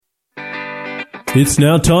It's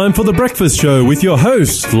now time for The Breakfast Show with your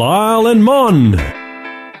hosts, Lyle and Mon.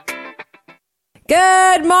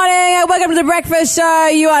 Good morning and welcome to The Breakfast Show.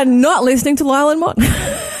 You are not listening to Lyle and Mon.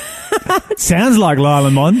 Sounds like Lyle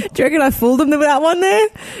and Mon. Do you reckon I fooled them with that one there?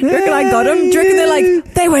 Do you reckon I got them? Do you reckon they're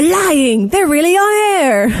like, they were lying? They're really on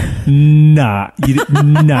air. Nah.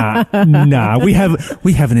 We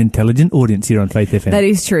have an intelligent audience here on Faith FM. That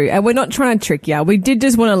is true. And we're not trying to trick you. We did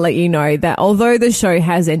just want to let you know that although the show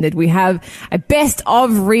has ended, we have a best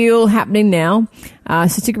of reel happening now. So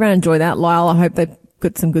stick around and enjoy that. Lyle, I hope they've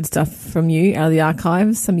got some good stuff from you out of the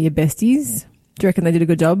archives, some of your besties. Do you reckon they did a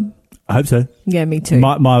good job? I hope so. Yeah, me too.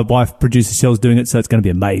 My wife, producer Shell's doing it, so it's going to be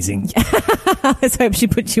amazing. Let's hope she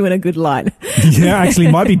puts you in a good light. Yeah, actually,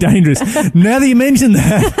 it might be dangerous. Now that you mention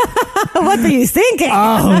that. What were you thinking?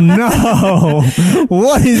 Oh, no.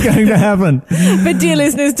 What is going to happen? But dear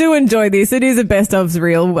listeners, do enjoy this. It is a best of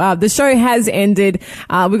reel. The show has ended.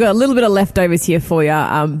 We've got a little bit of leftovers here for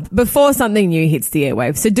you before something new hits the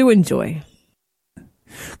airwaves. So do enjoy.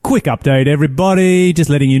 Quick update, everybody. Just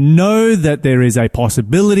letting you know that there is a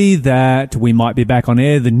possibility that we might be back on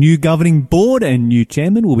air. The new governing board and new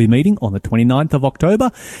chairman will be meeting on the 29th of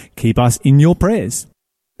October. Keep us in your prayers.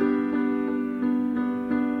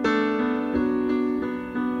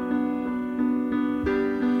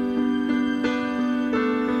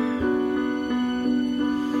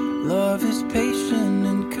 Love is patient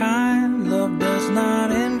and kind. Love does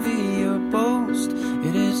not envy or boast.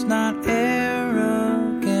 It is not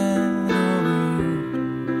arrogant or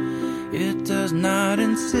rude. It does not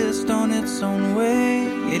insist on its own way.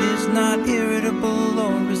 It is not irritable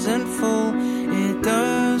or resentful. It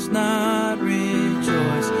does not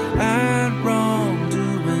rejoice at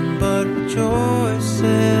wrongdoing, but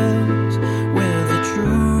rejoices with the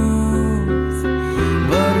truth.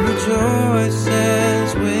 But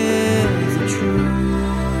rejoices with the truth.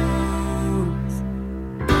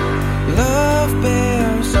 Love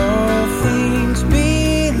bears all things,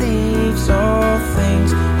 believes all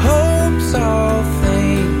things, hopes all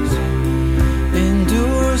things,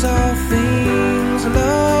 endures all things.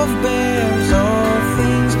 Love bears all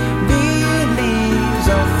things, believes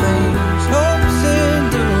all things, hopes,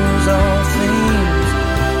 endures all things.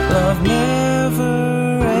 Love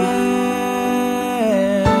never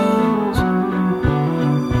ends.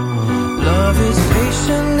 Love is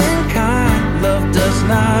patient and kind. Love does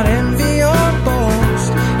not envy or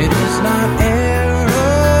boast. It is not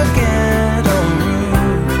arrogant or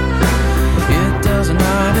rude. It does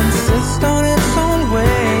not insist on its own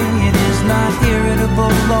way. It is not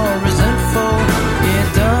irritable or resentful.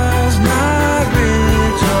 It does not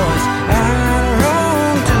rejoice at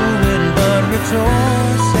wrongdoing, but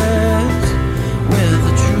rejoices with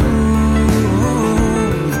the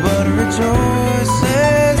truth. But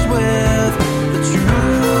rejoices with the truth.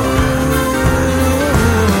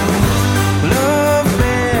 Love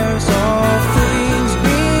bears all things,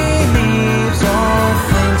 believes all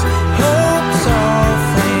things, hopes all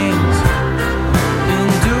things,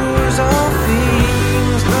 endures all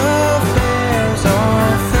things. Love bears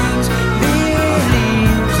all things,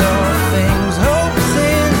 believes all things, hopes,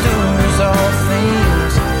 endures all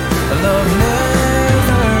things. Love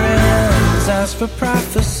never ends. As for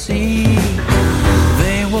prophecy,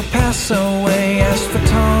 they will pass away. As for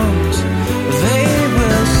tongues, they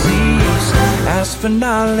will cease. As for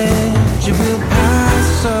knowledge, it will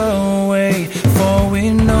pass away. For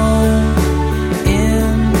we know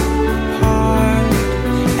in part,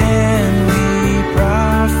 and we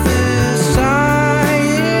prophesy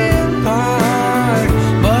in part.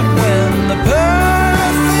 But when the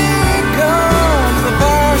perfect comes, the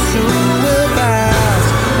partial will pass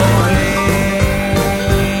away.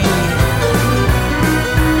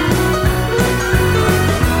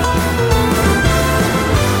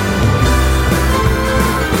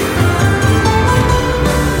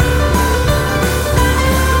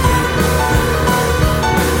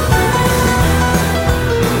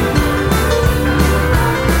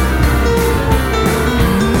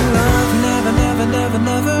 Love never, never,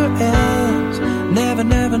 never, never ends. Never,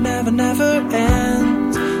 never, never, never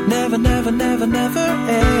ends. Never, never, never, never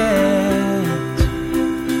ends.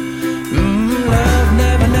 Love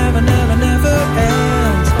never, never, never, never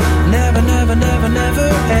ends. Never, never, never, never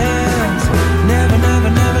ends. Never, never,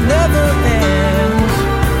 never, never ends.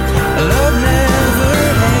 Love never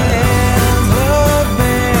ends. Love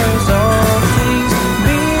bears all things,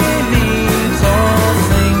 believes all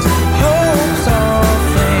things, hopes all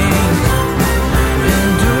things,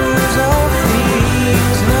 endures all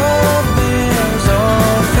things. Love bears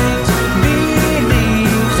all things,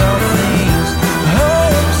 believes all things.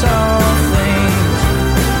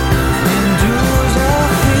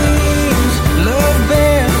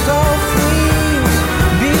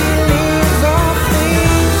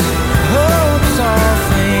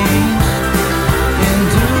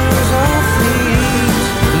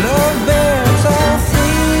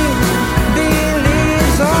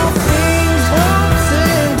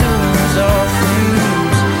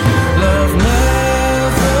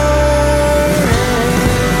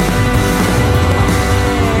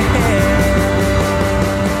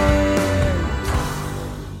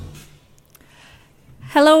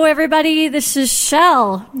 Hello, everybody. This is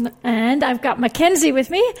Shell, and I've got Mackenzie with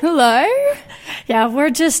me. Hello. Yeah, we're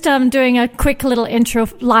just doing a quick little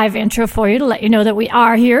live intro for you to let you know that we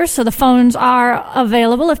are here. So the phones are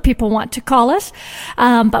available if people want to call us.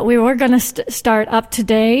 But we were going to start up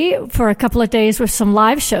today for a couple of days with some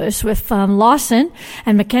live shows with Lawson,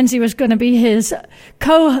 and Mackenzie was going to be his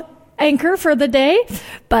co-anchor for the day.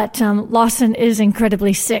 But Lawson is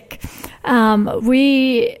incredibly sick.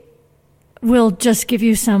 We'll just give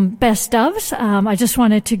you some best ofs. I just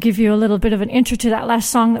wanted to give you a little bit of an intro to that last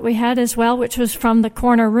song that we had as well, which was from the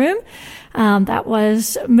Corner Room. That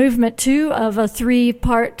was movement 2 of a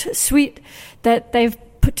 3-part suite that they've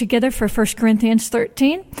put together for 1 Corinthians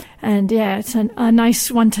 13. And yeah, it's a nice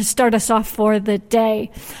one to start us off for the day.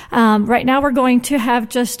 Right now we're going to have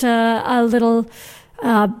just a little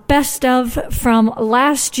best of from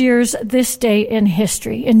last year's This Day in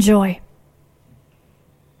History. Enjoy.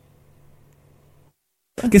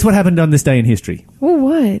 Guess what happened on this day in history? Oh,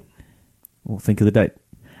 what? Well, think of the date.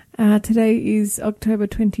 Today is October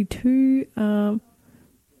 22.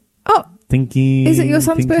 Thinking. Is it your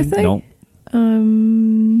son's birthday? No.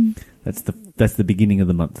 That's the beginning of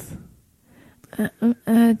the month.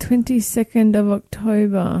 22nd of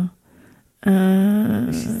October.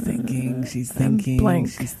 She's thinking. Blank.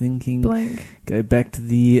 She's thinking. Blank. Go back to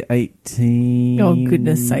the 18... Oh,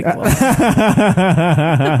 goodness sake.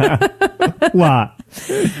 What?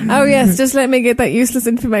 Oh, yes. Just let me get that useless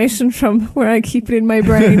information from where I keep it in my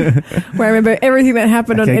brain, where I remember everything that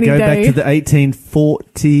happened on any go day. Back to the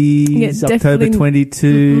 1840s, Yeah, October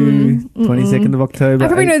 22, 22nd of October. I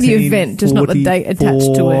probably know the event, just not the date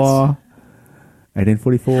attached to it.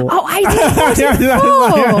 1844. Oh,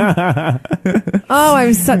 1844! Oh,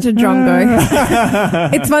 I'm such a drongo.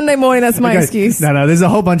 It's Monday morning, that's my excuse. No, there's a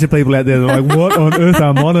whole bunch of people out there that are like, what on earth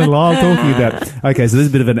are Mon and Lyle talking about? Okay, so there's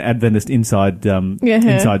a bit of an Adventist inside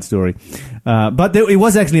story. But it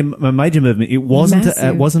was actually a major movement. It wasn't a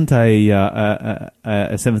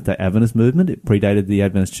Seventh-day Adventist movement. It predated the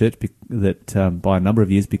Adventist Church by a number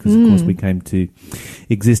of years because, of course, we came to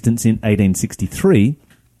existence in 1863.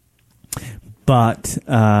 But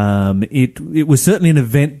it was certainly an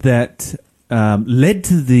event that led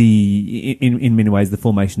to in many ways, the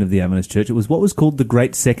formation of the Adventist Church. It was what was called the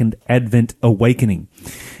Great Second Advent Awakening,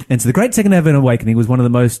 and so the Great Second Advent Awakening was one of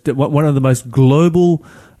the most global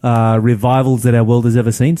revivals that our world has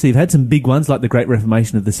ever seen. So you've had some big ones like the Great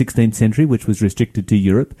Reformation of the 16th century, which was restricted to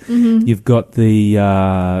Europe. Mm-hmm. You've got the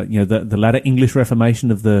latter English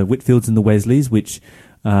Reformation of the Whitfields and the Wesleys, which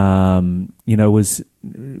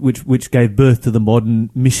which gave birth to the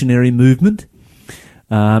modern missionary movement.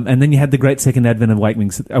 And then you had the Great Second Advent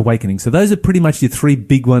Awakening. So those are pretty much your 3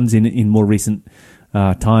 big ones in more recent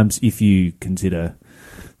times, if you consider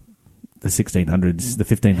the 1600s, the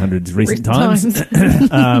 1500s, recent times.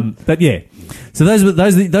 But yeah, so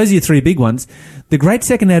those are your 3 big ones. The Great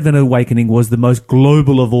Second Advent Awakening was the most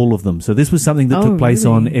global of all of them. So this was something that took place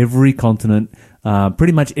on every continent,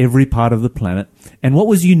 pretty much every part of the planet. And what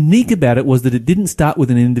was unique about it was that it didn't start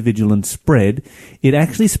with an individual and spread. It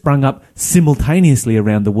actually sprung up simultaneously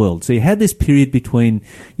around the world. So you had this period between,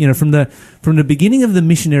 from the beginning of the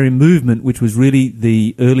missionary movement, which was really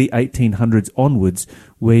the early 1800s onwards,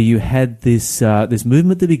 where you had this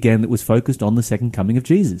movement that began that was focused on the second coming of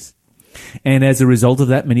Jesus. And as a result of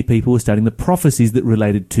that, many people were studying the prophecies that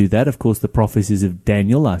related to that. Of course, the prophecies of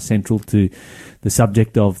Daniel are central to the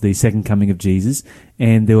subject of the second coming of Jesus.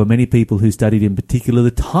 And there were many people who studied in particular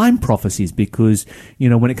the time prophecies because,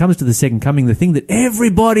 when it comes to the second coming, the thing that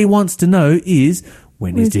everybody wants to know is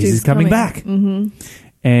when is Jesus coming back? Mm-hmm.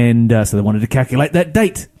 And so they wanted to calculate that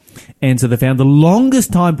date. And so they found the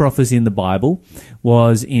longest time prophecy in the Bible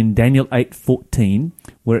was in Daniel 8:14,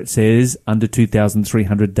 where it says, under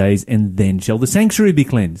 2,300 days, and then shall the sanctuary be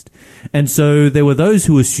cleansed. And so there were those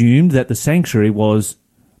who assumed that the sanctuary was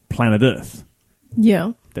planet Earth.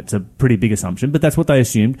 Yeah. That's a pretty big assumption, but that's what they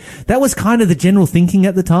assumed. That was kind of the general thinking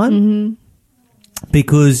at the time. Mm-hmm.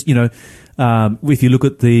 Because, if you look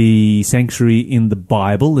at the sanctuary in the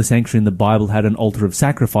Bible had an altar of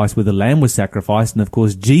sacrifice where the lamb was sacrificed, and of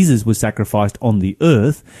course Jesus was sacrificed on the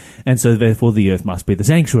earth, and so therefore the earth must be the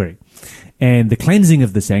sanctuary. And the cleansing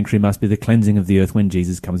of the sanctuary must be the cleansing of the earth when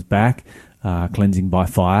Jesus comes back, cleansing by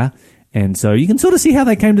fire. And so you can sort of see how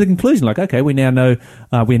they came to the conclusion, like, okay, we now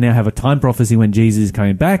have a time prophecy when Jesus is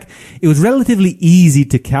coming back. It was relatively easy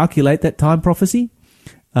to calculate that time prophecy.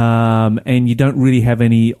 And you don't really have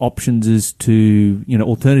any options as to,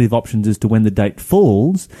 alternative options as to when the date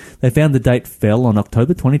falls. They found the date fell on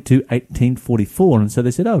October 22, 1844. And so they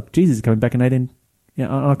said, Jesus is coming back on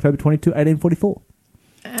October 22, 1844.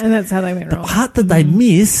 And that's how they went The wrong. part that they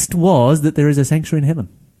missed was that there is a sanctuary in heaven.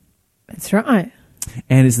 That's right.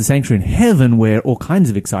 And it's the sanctuary in heaven where all kinds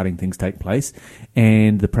of exciting things take place.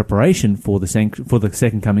 And the preparation for the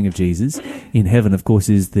second coming of Jesus in heaven, of course,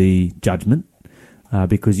 is the judgment.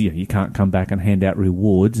 Because you can't come back and hand out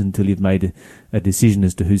rewards until you've made a decision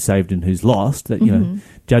as to who's saved and who's lost. That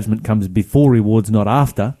judgment comes before rewards, not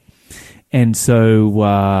after. And so,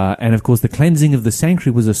 and of course, the cleansing of the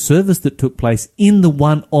sanctuary was a service that took place in the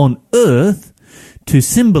one on earth to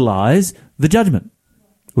symbolize the judgment.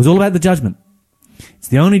 It was all about the judgment. It's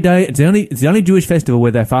the only day. It's the only Jewish festival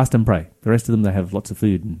where they fast and pray. The rest of them, they have lots of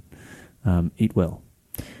food and eat well.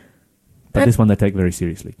 But this one they take very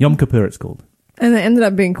seriously. Yom Kippur, it's called. And it ended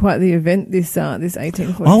up being quite the event, this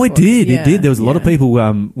 1844. Oh, it did. Yeah, It did. There was a lot of people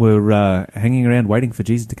were hanging around waiting for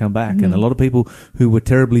Jesus to come back, and a lot of people who were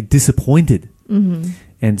terribly disappointed. Mm-hmm.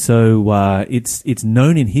 And so it's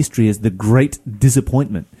known in history as the Great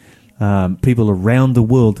Disappointment. People around the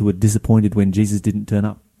world who were disappointed when Jesus didn't turn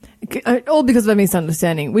up. All because of a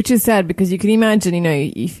misunderstanding, which is sad because you can imagine,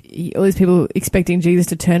 if all these people expecting Jesus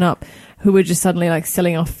to turn up who were just suddenly like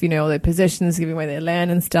selling off, all their possessions, giving away their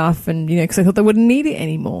land and stuff, and, because they thought they wouldn't need it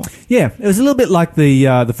anymore. Yeah, it was a little bit like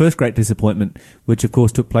the first Great Disappointment, which of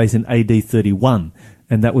course took place in AD 31,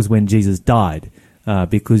 and that was when Jesus died.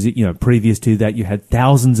 Because, previous to that, you had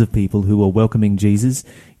thousands of people who were welcoming Jesus,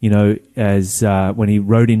 as when he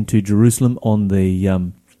rode into Jerusalem on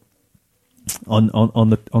the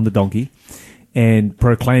on the donkey, and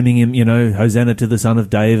proclaiming him, Hosanna to the Son of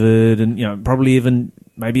David, and probably even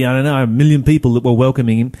maybe, I don't know, 1 million people that were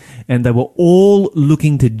welcoming him, and they were all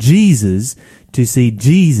looking to Jesus to see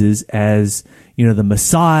Jesus as the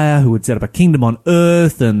Messiah who would set up a kingdom on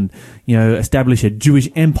earth and establish a Jewish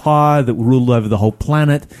empire that would rule over the whole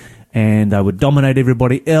planet, and they would dominate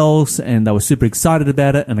everybody else, and they were super excited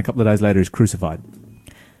about it. And a couple of days later, he's crucified.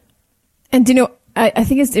 And I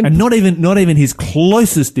think it's and not even his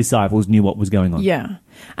closest disciples knew what was going on. Yeah,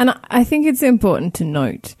 and I think it's important to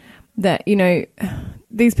note that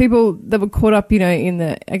these people that were caught up in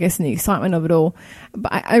the excitement of it all.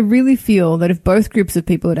 But I really feel that if both groups of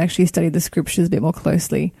people had actually studied the scriptures a bit more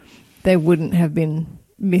closely, they wouldn't have been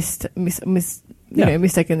mistaken this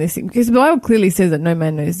thing, because the Bible clearly says that no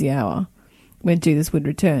man knows the hour when Jesus would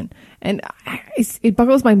return, and it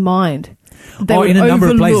boggles my mind. In a number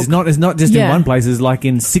of places, it's not just in one place. It's like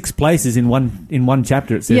in 6 places in one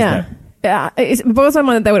chapter. It says that. It boggles my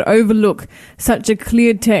mind that they would overlook such a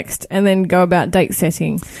clear text and then go about date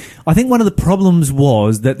setting. I think one of the problems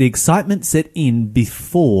was that the excitement set in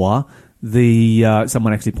before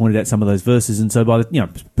someone actually pointed out some of those verses, and so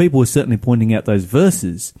people were certainly pointing out those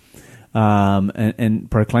verses and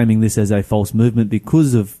proclaiming this as a false movement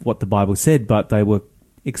because of what the Bible said, but they were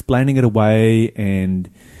explaining it away and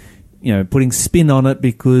putting spin on it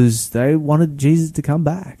because they wanted Jesus to come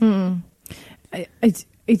back.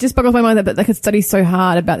 It just boggles my mind that they could study so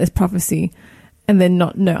hard about this prophecy and then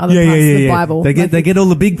not know other parts of the Bible. They get all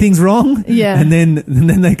the big things wrong, and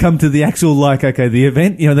then they come to the actual the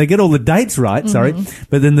event. They get all the dates right,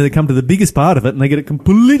 but then they come to the biggest part of it and they get it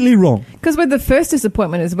completely wrong. Because with the first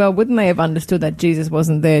disappointment as well, wouldn't they have understood that Jesus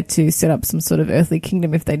wasn't there to set up some sort of earthly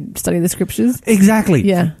kingdom if they'd studied the scriptures? Exactly.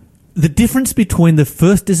 Yeah. The difference between the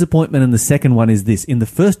first disappointment and the second one is this. In the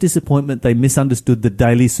first disappointment, they misunderstood the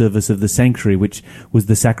daily service of the sanctuary, which was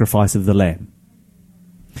the sacrifice of the lamb.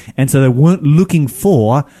 And so they weren't looking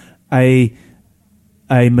for a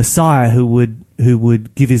Messiah who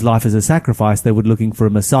would give his life as a sacrifice. They were looking for a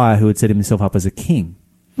Messiah who would set himself up as a king.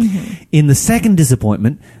 Mm-hmm. In the second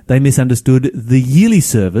disappointment, they misunderstood the yearly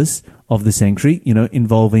service of the sanctuary,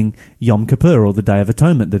 involving Yom Kippur, or the Day of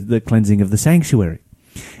Atonement, the cleansing of the sanctuary.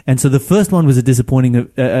 And so the first one was a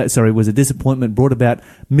disappointment brought about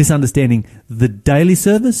misunderstanding the daily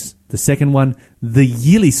service. The second one, the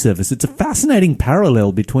yearly service. It's a fascinating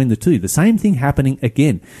parallel between the two. The same thing happening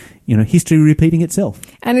again. History repeating itself.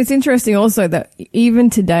 And it's interesting also that even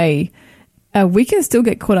today, we can still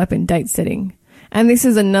get caught up in date setting. And this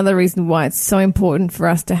is another reason why it's so important for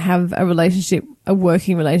us to have a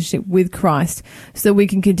working relationship with Christ, so that we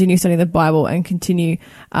can continue studying the Bible and continue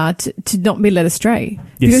to not be led astray.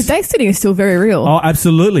 Yes. Because date setting is still very real. Oh,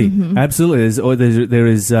 absolutely. Mm-hmm. Absolutely. There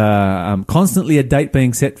is constantly a date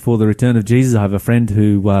being set for the return of Jesus. I have a friend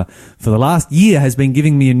who, for the last year, has been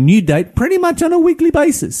giving me a new date pretty much on a weekly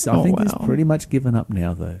basis. I think he's pretty much given up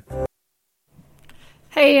now, though.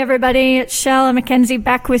 Hey everybody, it's Shell and Mackenzie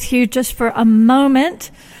back with you just for a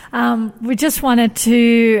moment. We just wanted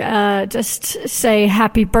to just say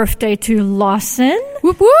happy birthday to Lawson.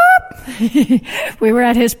 Whoop whoop! We were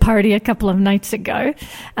at his party a couple of nights ago,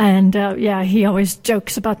 and he always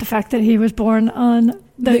jokes about the fact that he was born on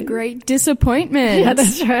The Great Disappointment. Yeah,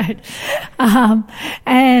 that's right.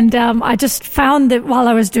 I just found that while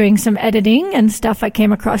I was doing some editing and stuff, I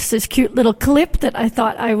came across this cute little clip that I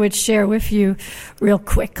thought I would share with you real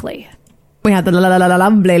quickly. We had the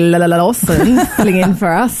lovely Lawson filling in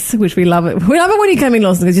for us, which we love it. We love it when you come in,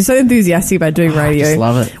 Lawson, because you're so enthusiastic about doing radio. I just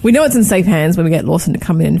love it. We know it's in safe hands when we get Lawson to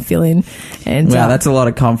come in and fill in. And wow, that's a lot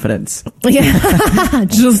of confidence. Yeah,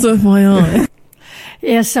 just FYI.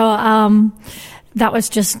 Yeah, so that was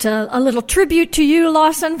just a little tribute to you,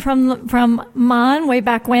 Lawson, from Mon way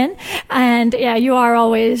back when. And yeah, you are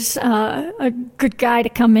always a good guy to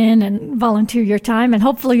come in and volunteer your time, and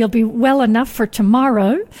hopefully you'll be well enough for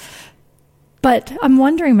tomorrow. But I'm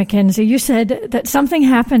wondering, Mackenzie, you said that something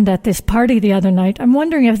happened at this party the other night. I'm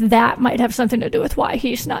wondering if that might have something to do with why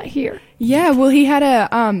he's not here. Yeah, well, he had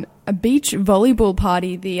a beach volleyball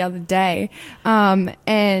party the other day,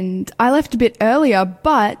 and I left a bit earlier,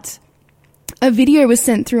 but a video was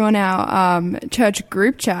sent through on our church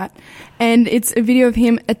group chat, and it's a video of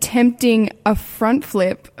him attempting a front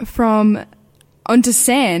flip from onto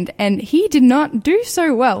sand, and he did not do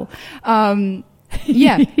so well.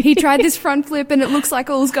 Yeah, he tried this front flip and it looks like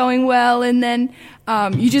all's going well, and then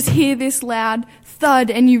you just hear this loud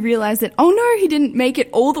thud and you realize that, oh no, he didn't make it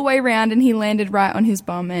all the way around and he landed right on his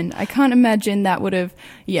bum, and I can't imagine that would have,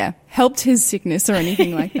 helped his sickness or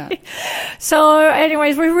anything like that. So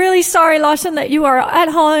anyways, we're really sorry, Lawson, that you are at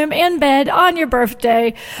home in bed on your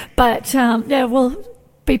birthday, but we'll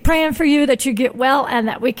be praying for you that you get well and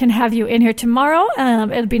that we can have you in here tomorrow.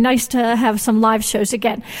 It'll be nice to have some live shows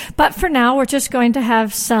again. But for now, we're just going to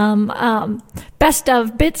have some best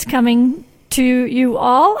of bits coming to you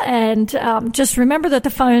all. And just remember that the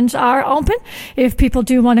phones are open. If people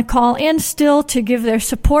do want to call in still to give their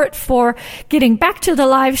support for getting back to the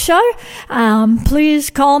live show, please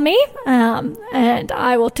call me and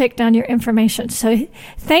I will take down your information. So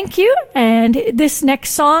thank you. And this next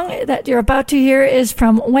song that you're about to hear is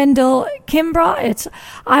from Wendell Kimbrough. It's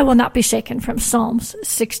I Will Not Be Shaken from Psalms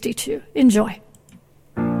 62. Enjoy.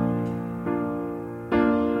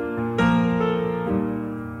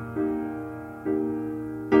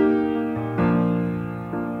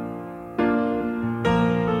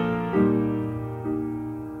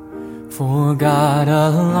 For God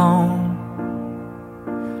alone,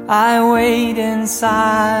 I wait in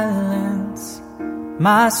silence.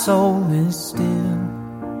 My soul is still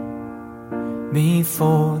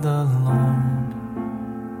before the Lord.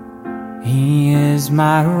 He is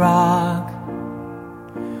my rock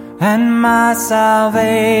and my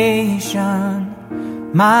salvation,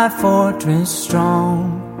 my fortress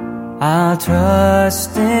strong. I'll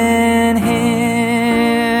trust in Him.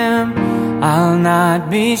 I'll not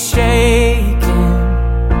be shaken,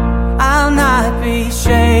 I'll not be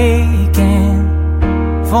shaken,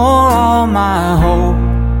 for all my hope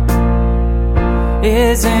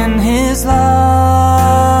is in His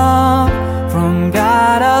love. From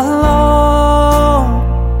God alone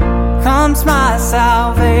comes my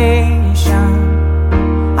salvation.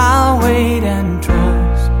 I'll wait and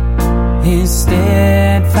trust His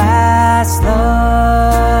steadfast love.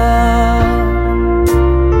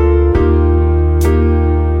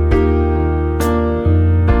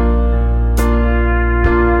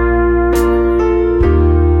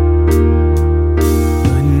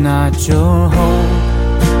 Your hope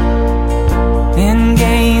in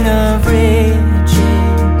gain of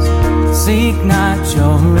riches, seek not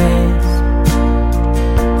your rest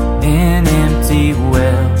in empty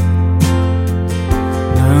wealth.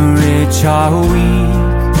 The rich are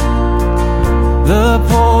weak, the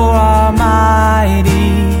poor are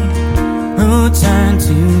mighty, who turn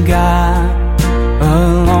to God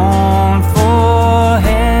alone for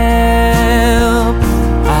help.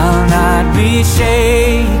 I'll not be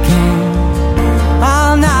shaken,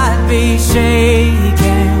 I'll not be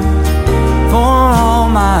shaken, for all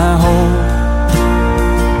my hope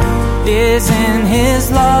is in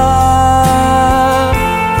His love.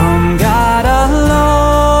 From God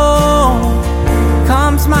alone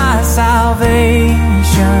comes my salvation.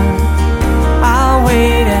 I'll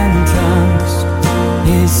wait and trust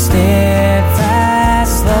His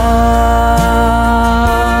steadfast love.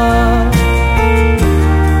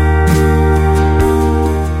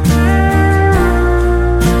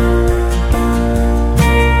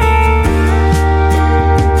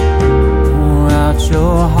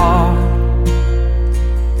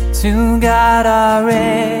 To God our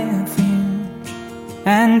refuge,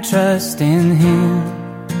 and trust in Him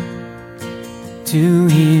to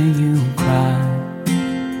hear you cry.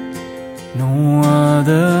 No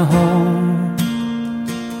other hope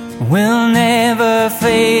will never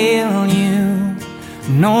fail you,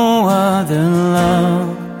 no other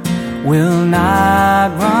love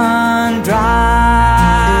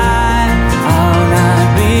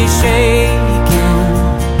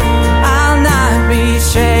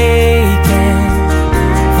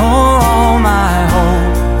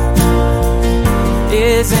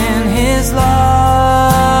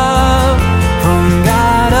love. From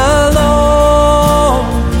God alone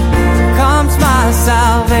comes my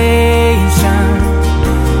salvation.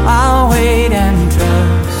 I'll wait and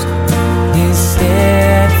trust His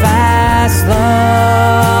steadfast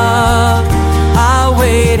love. I'll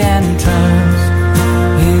wait and trust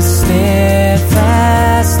His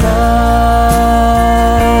steadfast love.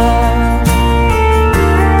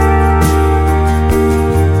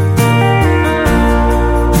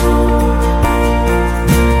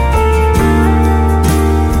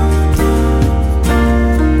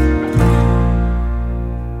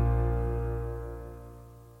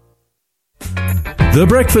 The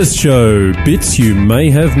Breakfast Show, bits you may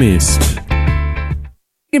have missed.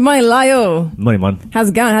 Good morning, Lyle. Morning, man. How's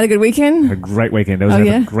it going? Had a good weekend? A great weekend. It was Oh, a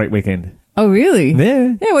yeah? great weekend. Oh, really?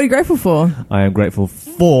 Yeah. Yeah, what are you grateful for? I am grateful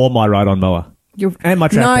for my ride-on mower. And my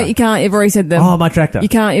tractor. No, you can't. You've already said them. Oh, my tractor. You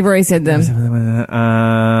can't. You've already said them.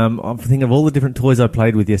 I'm thinking of all the different toys I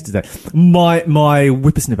played with yesterday. My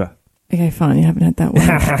whippersnipper. Okay, fine. You haven't had that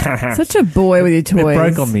one. Such a boy with your toys. It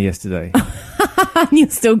broke on me yesterday. And you're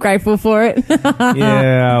still grateful for it.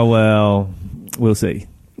 Yeah, well, we'll see.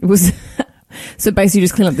 It was so basically you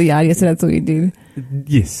just clean up the yard yesterday. That's all you did,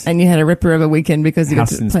 Yes. and you had a ripper of a weekend because you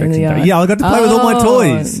House got to play in the inspection yard. day. Yeah, I got to play with all my Oh.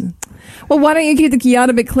 toys. Well, why don't you keep the yard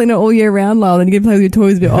a bit cleaner all year round, Lyle? Then you can play with your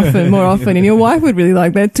toys a bit more often, and your wife would really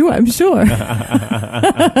like that too, I'm sure. I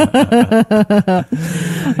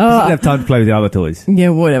didn't have time to play with the other toys. Yeah,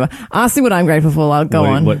 whatever. Ask me what I'm grateful for, Lyle. Go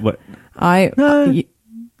on. What? I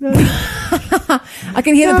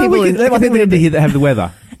can hear the people. I think we need to have the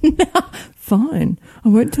weather. Fine. I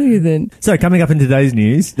won't tell you then. So, coming up in today's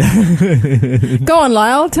news. Go on,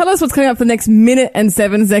 Lyle. Tell us what's coming up for the next minute and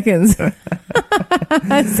 7 seconds.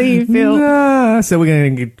 I see you feel. So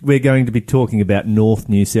we're going to be talking about North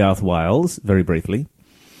New South Wales very briefly,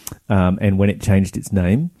 and when it changed its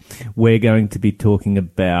name. We're going to be talking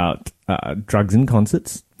about drugs and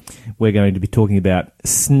concerts. We're going to be talking about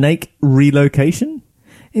snake relocation.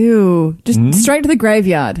 Ew. Just straight to the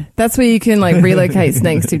graveyard. That's where you can relocate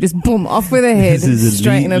snakes to. Just boom, off with their head. This is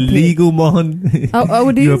straight in a pit. illegal, Mon. Oh,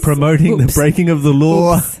 it is? You're promoting the Oops. breaking of the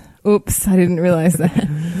law. Oops, I didn't realise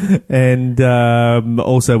that. And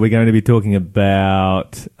also we're going to be talking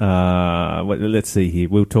about, let's see here.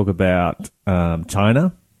 We'll talk about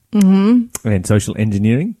China and social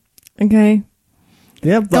engineering. Okay.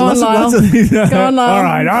 Yeah, Go on, Lyle. Go on,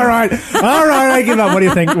 Lyle. All right. I give up. What do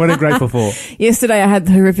you think? What are you grateful for? Yesterday I had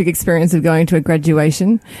the horrific experience of going to a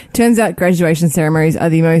graduation. Turns out graduation ceremonies are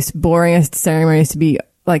the most boringest ceremonies to be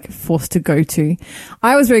forced to go to.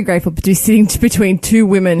 I was very grateful to be sitting between two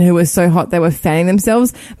women who were so hot they were fanning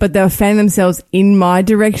themselves, but they were fanning themselves in my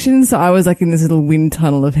direction. So I was in this little wind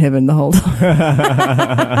tunnel of heaven the whole time.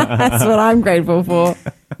 That's what I'm grateful for.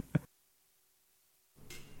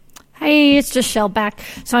 Hey, it's just Shell back.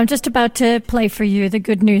 So I'm just about to play for you the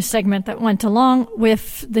good news segment that went along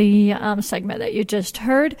with the segment that you just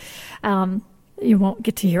heard. You won't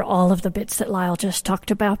get to hear all of the bits that Lyle just talked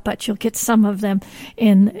about, but you'll get some of them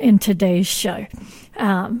in today's show.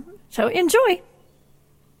 So enjoy.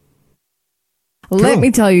 Let me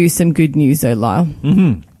tell you some good news though, Lyle.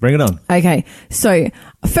 Mm-hmm. Bring it on. Okay, so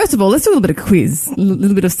first of all, let's do a little bit of quiz, a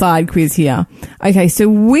little bit of side quiz here. Okay, so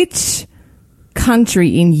which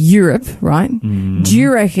country in Europe, right, do you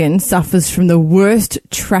reckon suffers from the worst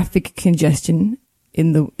traffic congestion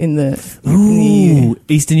in the EU?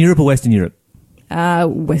 Eastern Europe or Western Europe?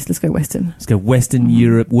 West. Let's go Western. Let's go Western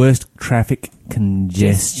Europe. Worst traffic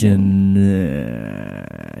congestion.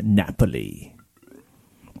 Napoli.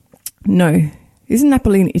 No, isn't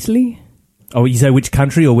Napoli in Italy? Oh, you say which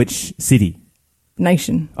country or which city?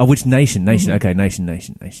 Nation. Oh, which nation? Nation. Okay, nation.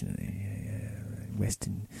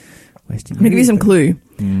 Western. I'm going to give you some clue.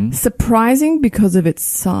 Surprising because of its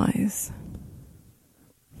size.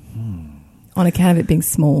 On account of it being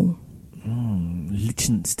small.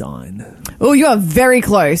 Liechtenstein. Oh, you are very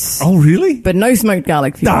close. Oh, really? But no smoked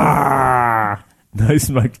garlic for you. No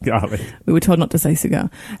smoked garlic. We were told not to say cigar.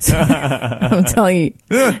 So I'm telling you,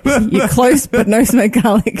 you're close, but no smoked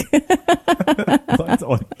garlic. What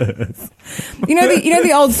on earth? You know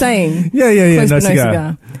the old saying? Yeah. Close, No but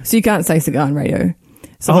cigar. So you can't say cigar on radio.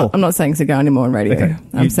 So I'm not saying cigar anymore on radio. Okay.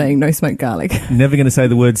 I'm saying no smoked garlic. Never going to say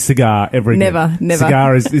the word cigar ever again. Never.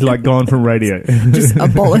 Cigar is gone from radio. Just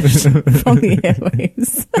abolished from the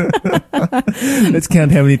airwaves. Let's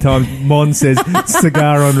count how many times Mon says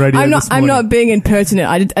cigar on radio. I'm not being impertinent.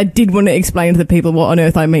 I did want to explain to the people what on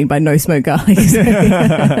earth I mean by no smoked garlic.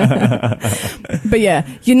 But yeah,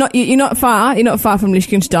 you're not far. You're not far from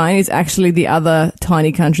Liechtenstein. It's actually the other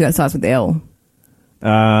tiny country that starts with L.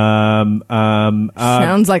 Sounds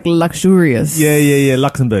like luxurious. Yeah.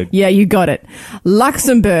 Luxembourg. Yeah, you got it.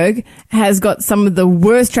 Luxembourg has got some of the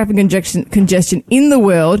worst traffic congestion in the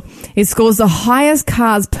world. It scores the highest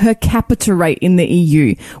cars per capita rate in the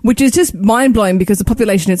EU, which is just mind-blowing because the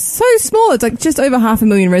population is so small. It's like just over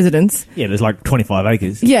 500,000 residents. Yeah, there's like 25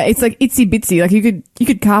 acres. Yeah, it's like itsy-bitsy. Like you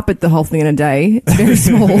could carpet the whole thing in a day. It's very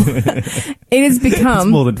small. It has become... It's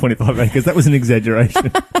more than 25 acres. That was an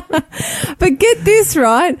exaggeration. But get this,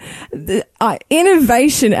 right?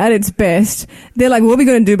 Innovation at its best. They're like, what are we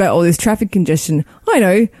going to do about all this traffic congestion? I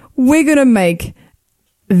know. We're going to make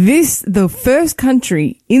this the first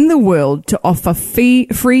country in the world to offer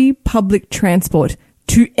free public transport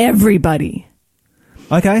to everybody.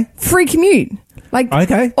 Okay. Free commute. Like,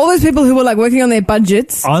 okay. All those people who were like working on their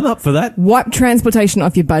budgets. I'm up for that. Wipe transportation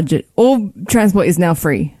off your budget. All transport is now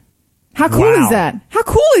free. How cool is that? How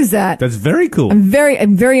cool is that? That's very cool. I'm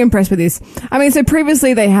very impressed with this. I mean, so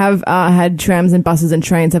previously they have had trams and buses and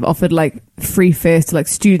trains have offered like free fares to like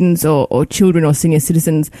students or children or senior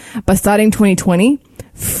citizens. But starting 2020,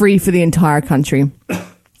 free for the entire country.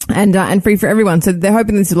 And free for everyone. So they're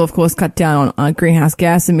hoping this will, of course, cut down on greenhouse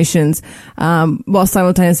gas emissions, while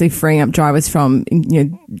simultaneously freeing up drivers from,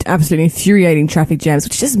 absolutely infuriating traffic jams,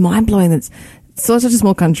 which is just mind-blowing. That's such a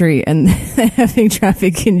small country and they're having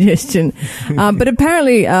traffic congestion. But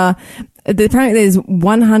apparently there's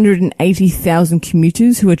 180,000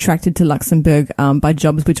 commuters who are attracted to Luxembourg by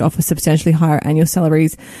jobs which offer substantially higher annual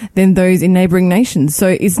salaries than those in neighbouring nations. So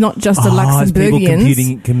it's not just the Luxembourgians. It's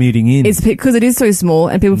people commuting in. It's because it is so small,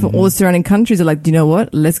 and people from all the surrounding countries are like, do you know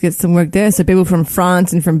what? Let's get some work there. So people from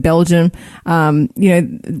France and from Belgium,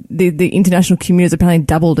 the international commuters apparently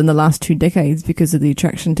doubled in the last 2 decades because of the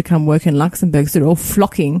attraction to come work in Luxembourg. So they're all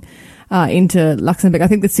flocking into Luxembourg. I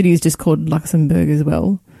think the city is just called Luxembourg as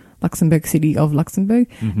well. Luxembourg, city of Luxembourg.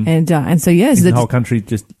 And so, yeah. Is the whole country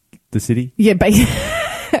just the city? Yeah,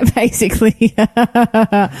 basically.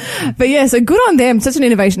 But yeah, so good on them. Such an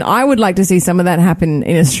innovation. I would like to see some of that happen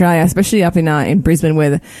in Australia, especially up in Brisbane,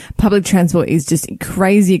 where the public transport is just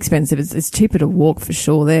crazy expensive. It's cheaper to walk for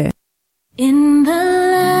sure there. In the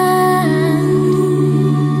land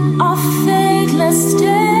of faithless day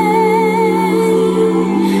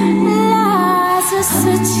lies a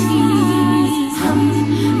city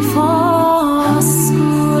for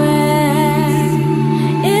square.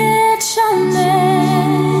 It shall make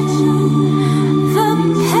the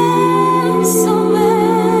pace away,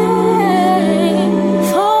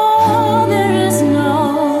 for there is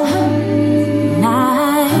no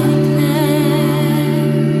night there.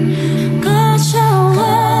 God shall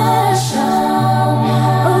wash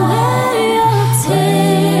away your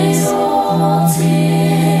tears.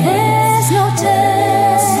 There's no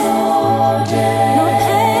death, no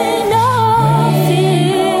pain, no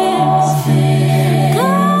fear.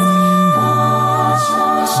 God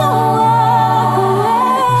shall wipe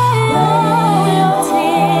away all your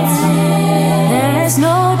tears. There's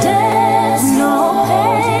no death, no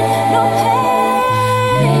pain, no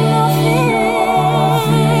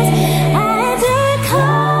fears. And it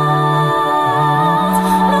comes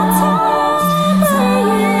no time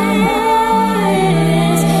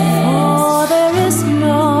years, for there is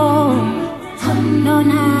no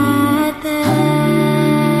night there.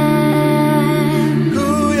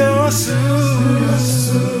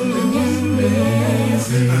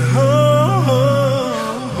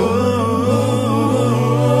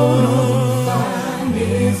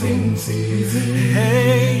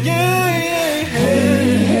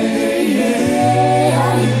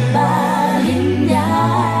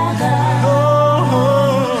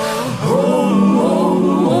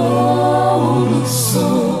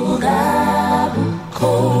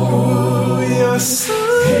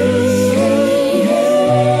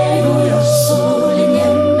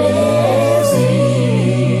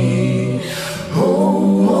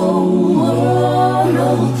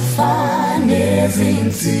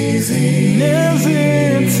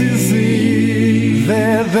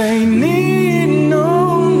 There they need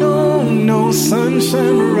no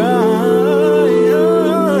sunshine bright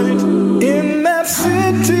in that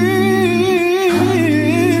city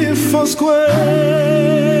for square,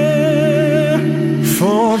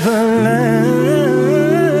 for the lamp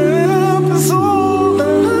is all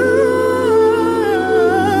the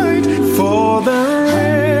light, for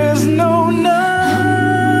there is no night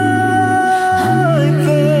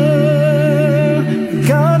there.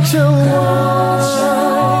 God shall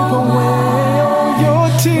wipe away all your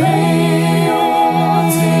tears.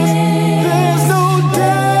 There's no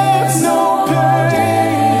death, no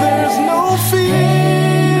pain, there's no fear,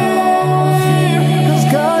 'cause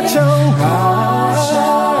God shall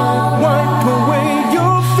wipe away your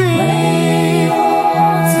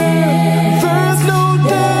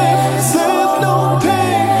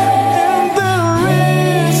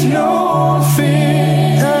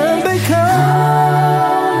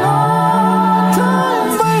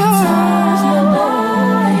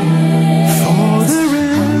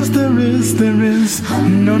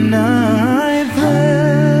ninth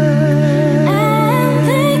heaven. And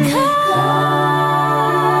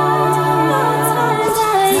because more times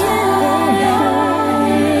I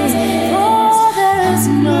use, for there is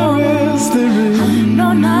no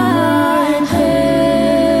ninth heaven.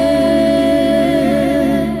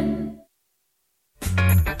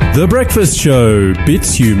 The Breakfast Show,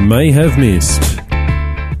 bits you may have missed.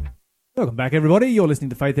 Welcome back, everybody. You're listening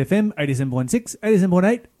to Faith FM 87.6,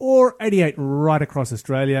 87.8, or 88 right across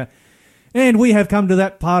Australia. And we have come to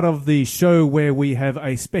that part of the show where we have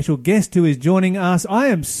a special guest who is joining us. I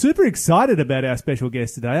am super excited about our special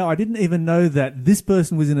guest today. I didn't even know that this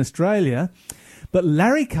person was in Australia. But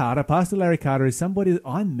Larry Carter, Pastor Larry Carter, is somebody that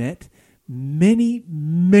I met many,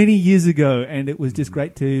 many years ago. And it was just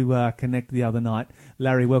great to connect the other night.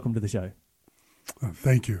 Larry, welcome to the show.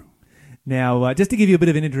 Thank you. Now, just to give you a bit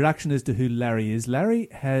of an introduction as to who Larry is, Larry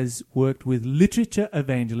has worked with literature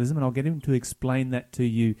evangelism, and I'll get him to explain that to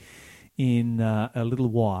you in a little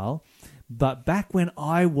while. But back when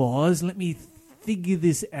I was, let me figure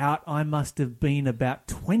this out, I must have been about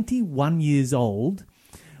 21 years old.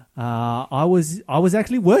 I was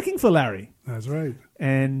actually working for Larry. That's right.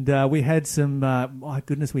 And we had some, my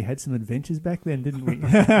goodness, we had some adventures back then, didn't we? We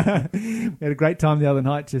had a great time the other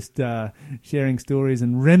night just sharing stories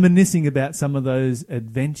and reminiscing about some of those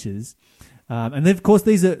adventures. And then, of course,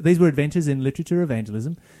 these were adventures in literature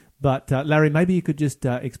evangelism. But Larry, maybe you could just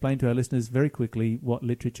explain to our listeners very quickly what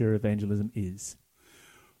literature evangelism is.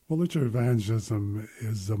 Well, literature evangelism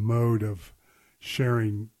is a mode of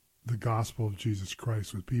sharing the gospel of Jesus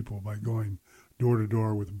Christ with people by going door to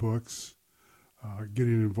door with books,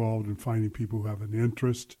 getting involved in finding people who have an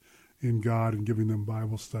interest in God and giving them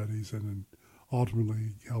Bible studies, and then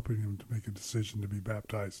ultimately helping them to make a decision to be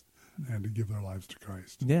baptized and to give their lives to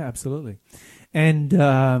Christ. Yeah, absolutely. And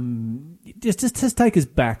just take us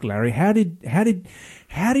back, Larry. How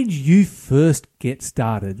did you first get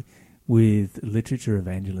started with literature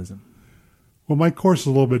evangelism? Well, my course is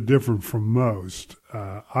a little bit different from most.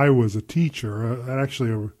 I was a teacher,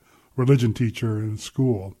 actually a religion teacher in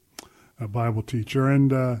school, a Bible teacher,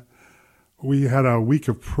 and we had a week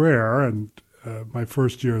of prayer, and my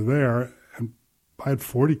first year there, and I had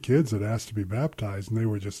 40 kids that asked to be baptized, and they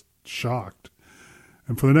were just shocked.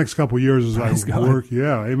 And for the next couple of years as I worked,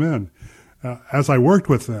 as I worked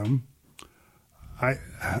with them,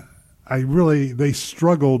 they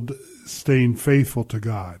struggled staying faithful to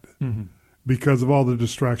God. Mm-hmm. Because of all the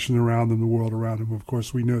distraction around them, the world around them. Of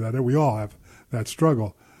course, we know that. We all have that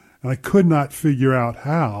struggle. And I could not figure out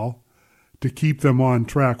how to keep them on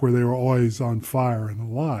track where they were always on fire and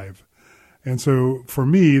alive. And so for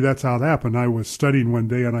me, that's how it happened. I was studying one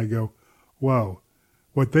day and I go, whoa,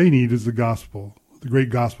 what they need is the gospel, the great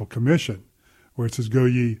gospel commission, where it says, go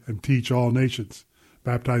ye and teach all nations,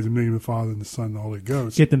 baptize in the name of the Father and the Son and the Holy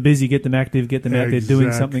Ghost. Get them busy, get them active, get them out there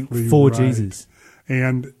doing something for Jesus.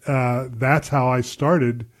 And that's how I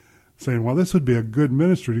started saying, well, this would be a good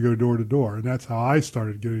ministry to go door to door. And that's how I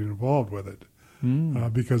started getting involved with it.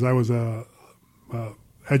 Because I was a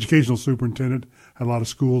educational superintendent, had a lot of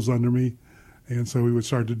schools under me. And so we would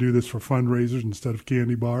start to do this for fundraisers instead of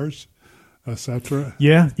candy bars, etc.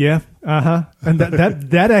 Yeah. And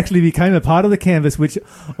that actually became a part of the canvas, which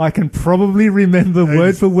I can probably remember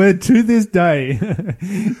word for word to this day.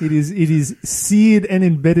 It is seared and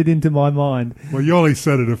embedded into my mind. Well, you only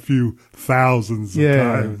said it a few thousands of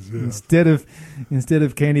times. Yeah. Instead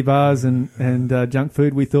of candy bars and junk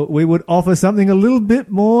food, we thought we would offer something a little bit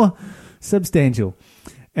more substantial.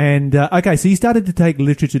 And okay, so you started to take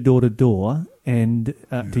literature door to door and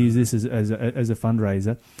to use this as a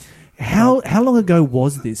fundraiser. How long ago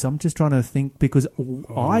was this? I'm just trying to think, because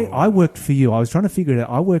I worked for you. I was trying to figure it out.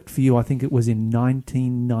 I worked for you, I think it was in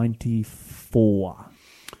 1994.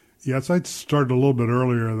 Yes, I started a little bit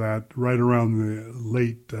earlier, that right around the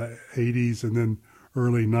late 80s and then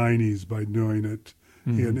early 90s by doing it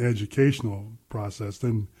in educational process.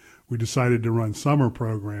 Then we decided to run summer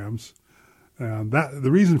programs. The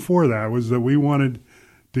reason for that was that we wanted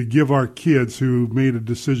to give our kids who made a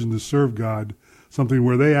decision to serve God something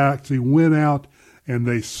where they actually went out and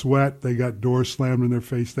they sweat, they got doors slammed in their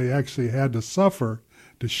face, they actually had to suffer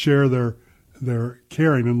to share their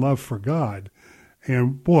caring and love for God.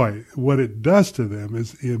 And boy, what it does to them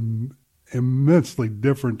is immensely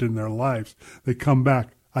different in their lives. They come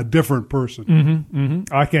back a different person.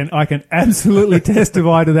 I can absolutely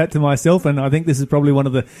testify to that to myself, and I think this is probably one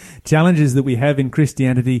of the challenges that we have in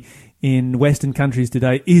Christianity in Western countries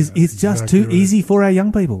today. It's just too easy for our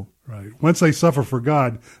young people. Right. Once they suffer for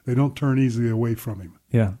God, they don't turn easily away from Him.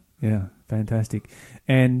 Yeah, fantastic.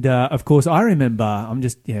 And, of course, I remember, I'm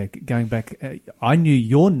just going back, I knew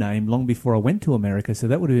your name long before I went to America, so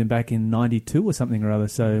that would have been back in 92 or something or other.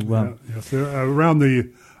 So,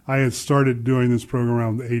 So I had started doing this program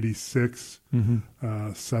around 86,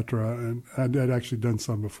 et cetera, and I'd actually done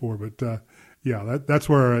some before. But, that's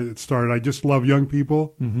where it started. I just love young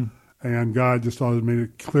people, and God just always made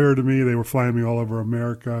it clear to me. They were flying me all over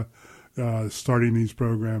America, starting these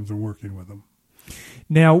programs and working with them.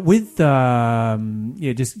 Now, with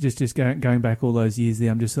just going back all those years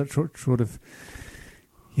there, I'm just sort of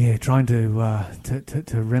trying to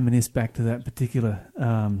reminisce back to that particular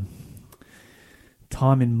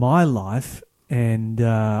time in my life, and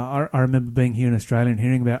I remember being here in Australia and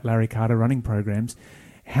hearing about Larry Carter running programs.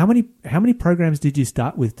 How many programs did you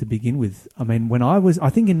start with to begin with? I mean, when I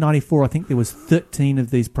think in '94, I think there was 13 of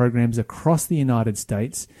these programs across the United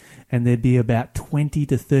States, and there'd be about 20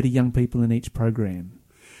 to 30 young people in each program.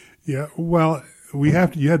 Yeah, well, you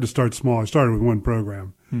had to start small. I started with one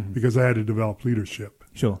program because I had to develop leadership.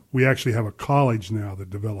 Sure. We actually have a college now that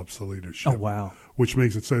develops the leadership. Oh, wow. Which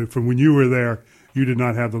makes it so from when you were there, you did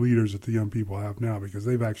not have the leaders that the young people have now because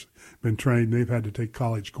they've actually been trained. They've had to take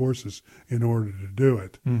college courses in order to do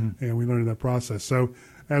it. And we learned that process. So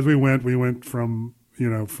as we went from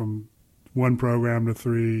one program to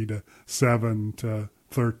 3 to 7 to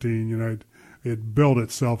 13. It built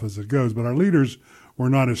itself as it goes. But our leaders were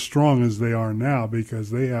not as strong as they are now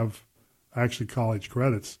because they have actually college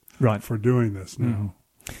credits for doing this now.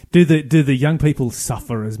 Do the young people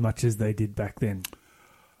suffer as much as they did back then?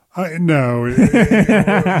 No.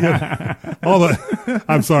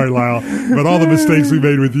 I'm sorry, Lyle, but all the mistakes we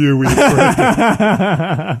made with you, we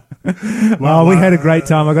corrected. We had a great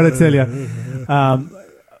time, I got to tell you.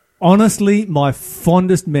 Honestly, my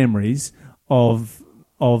fondest memories of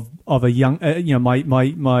a young, my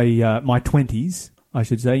 20s, I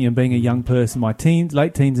should say, being a young person, my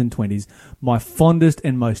late teens and 20s, my fondest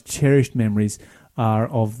and most cherished memories are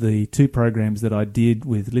of the two programs that I did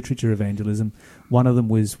with literature evangelism. One of them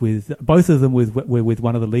was both of them were with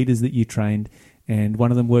one of the leaders that you trained, and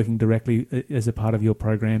one of them working directly as a part of your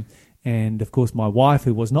program. And of course, my wife,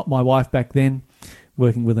 who was not my wife back then,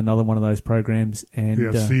 working with another one of those programs. And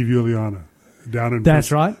Steve Uliana. Down in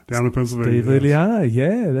Pennsylvania. Steve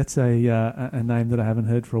Uliana, that's a name that I haven't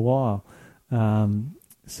heard for a while.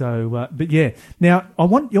 But yeah. Now I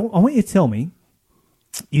want you to tell me.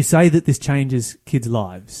 You say that this changes kids'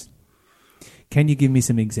 lives. Can you give me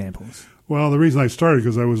some examples? Well, the reason I started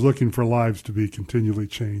because I was looking for lives to be continually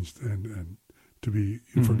changed and to be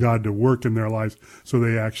for God to work in their lives, so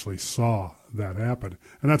they actually saw that happen.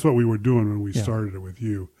 And that's what we were doing when we started it with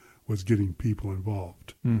you, was getting people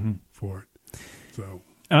involved for it. So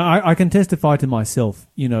I can testify to myself,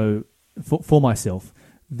 for myself,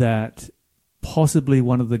 that possibly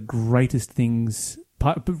one of the greatest things,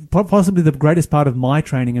 possibly the greatest part of my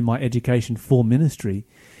training and my education for ministry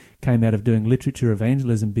came out of doing literature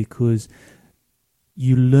evangelism, because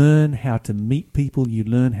you learn how to meet people, you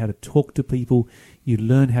learn how to talk to people, you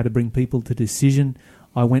learn how to bring people to decision.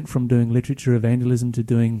 I went from doing literature evangelism to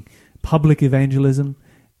doing public evangelism,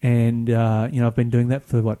 and I've been doing that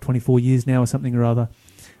for 24 years now or something or other.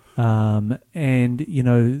 And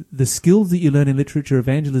the skills that you learn in literature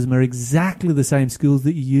evangelism are exactly the same skills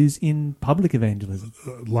that you use in public evangelism.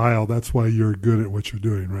 Lyle, that's why you're good at what you're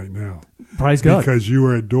doing right now. Praise God. Because you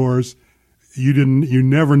were at doors, you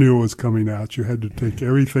never knew it was coming out. You had to take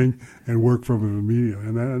everything and work from it immediately,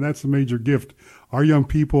 and that's a major gift. Our young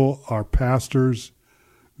people are pastors,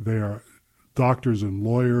 they are doctors and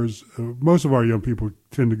lawyers. Most of our young people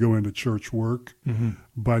tend to go into church work,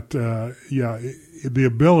 but the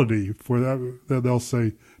ability for that, they'll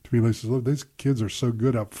say to me, they say, "Look, these kids are so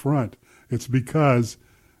good up front." It's because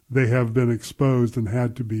they have been exposed and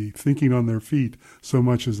had to be thinking on their feet so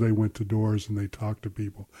much as they went to doors and they talked to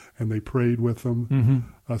people and they prayed with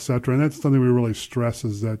them, etc. And that's something we really stress,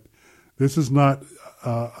 is that this is not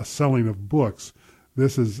a selling of books.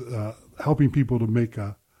 This is helping people to make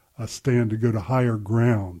a stand, to go to higher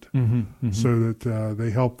ground, so that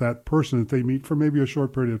they help that person that they meet for maybe a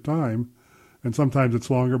short period of time. And sometimes it's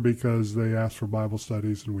longer because they ask for Bible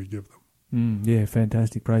studies and we give them. Yeah,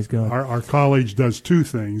 fantastic. Praise God. Our college does two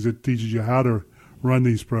things. It teaches you how to run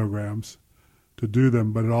these programs, to do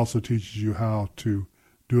them, but it also teaches you how to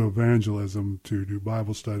do evangelism, to do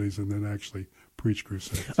Bible studies, and then actually preach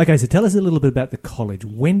crusades. Okay, so tell us a little bit about the college.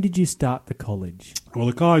 When did you start the college? Well,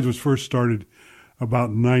 the college was first started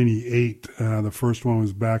about 98. The first one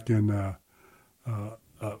was back in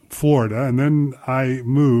Florida, and then I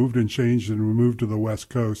moved and changed, and we moved to the West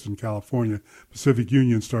Coast in California. Pacific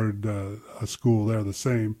Union started a school there, the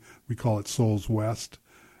same. We call it Souls West,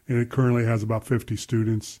 and it currently has about 50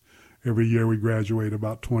 students. Every year we graduate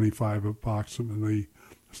about 25 approximately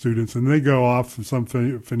students, and they go off and some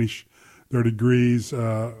finish their degrees,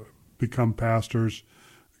 become pastors,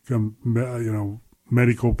 become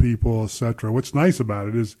medical people, etc. What's nice about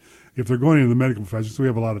it is if they're going into the medical profession, so we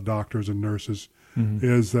have a lot of doctors and nurses,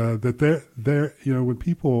 is that they're when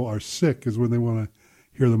people are sick is when they want to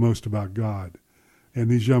hear the most about God. And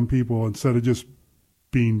these young people, instead of just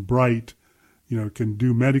being bright, can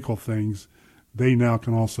do medical things, they now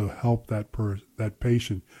can also help that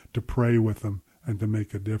patient, to pray with them and to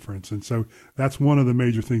make a difference. And so that's one of the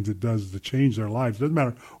major things it does, is to change their lives. It doesn't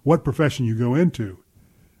matter what profession you go into,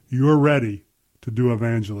 you're ready to do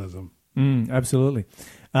evangelism. Absolutely.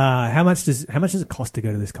 How much does it cost to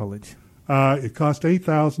go to this college? It costs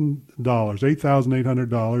 $8,000,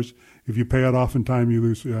 $8,800. If you pay it off in time, you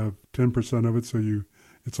lose 10% of it, so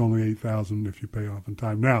it's only $8,000 if you pay off in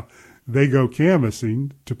time. Now, they go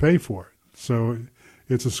canvassing to pay for it. So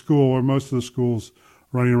it's a school where most of the schools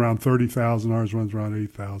running around 30,000, ours runs around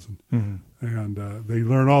 8,000. And they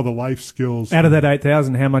learn all the life skills. Out of that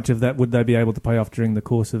 8,000, how much of that would they be able to pay off during the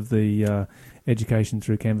course of the education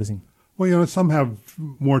through canvassing? Well, some have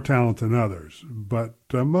more talent than others, but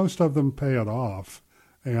most of them pay it off.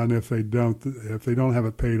 And if they don't have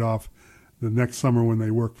it paid off, the next summer when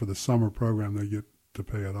they work for the summer program, they get to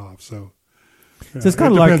pay it off. So it's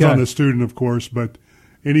kind of like depends on the student, of course, but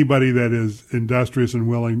anybody that is industrious and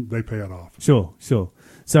willing, they pay it off. Sure. So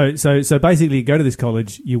basically, you go to this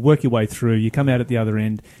college, you work your way through, you come out at the other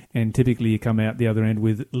end, and typically you come out the other end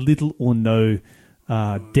with little or no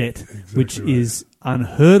debt, which is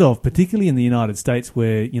unheard of, particularly in the United States,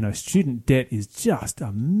 where student debt is just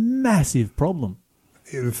a massive problem.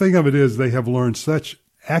 The thing of it is, they have learned such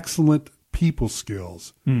excellent people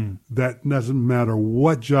skills that doesn't matter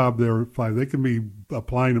what job they're applying. They can be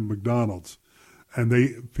applying at McDonald's,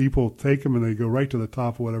 and people take them and they go right to the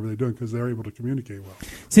top of whatever they're doing because they're able to communicate well.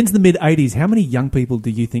 Since the mid-'80s, how many young people do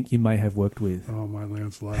you think you may have worked with? Oh, my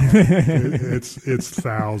landslide. It's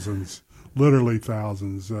thousands, literally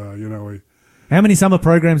thousands. How many summer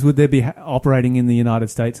programs would there be operating in the United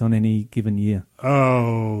States on any given year?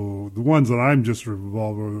 Oh, the ones that I'm just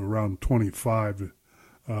involved with are around 25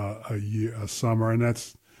 a summer,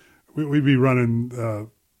 and we'd be running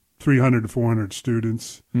 300 to 400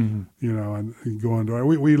 students, and going to.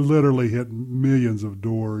 We literally hit millions of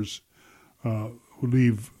doors,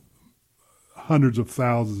 leave hundreds of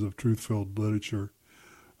thousands of truth-filled literature.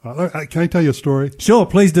 Can I tell you a story? Sure,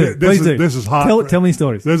 please do. This is hot. Tell me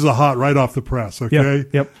stories. This is a hot right off the press. Okay.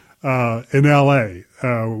 Yep. In L.A.,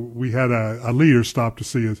 we had a leader stop to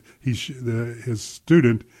see his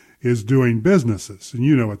student is doing businesses, and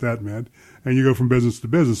you know what that meant. And you go from business to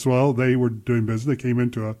business. Well, they were doing business. They came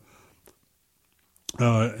into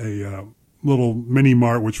a little mini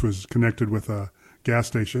mart, which was connected with a gas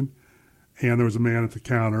station, and there was a man at the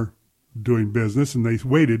counter doing business, and they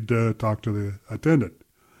waited to talk to the attendant.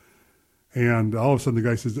 And all of a sudden the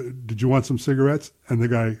guy says, "Did you want some cigarettes?" And the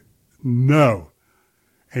guy, "No."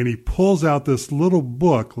 And he pulls out this little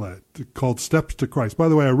booklet called Steps to Christ. By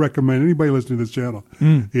the way, I recommend anybody listening to this channel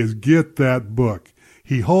is get that book.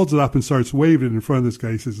 He holds it up and starts waving it in front of this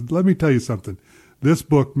guy. He says, "Let me tell you something. This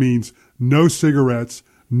book means no cigarettes,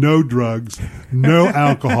 no drugs, no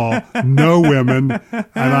alcohol, no women, and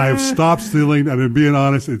I have stopped stealing, and I'm being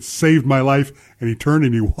honest, it saved my life." And he turned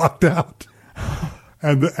and he walked out.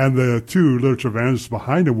 And the two literature evangelists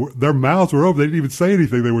behind him, their mouths were open. They didn't even say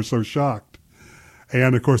anything. They were so shocked.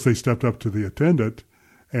 And, of course, they stepped up to the attendant,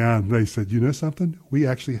 and they said, "You know something? We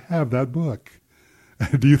actually have that book."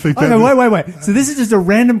 Do you think that... Wait. So this is just a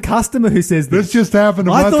random customer who says this? This just happened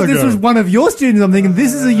a month ago. I thought this was one of your students. I'm thinking,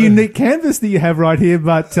 this is a unique canvas that you have right here.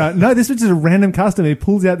 But no, this was just a random customer who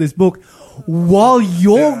pulls out this book while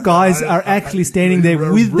your guys are actually standing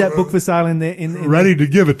there with that book for sale in ready to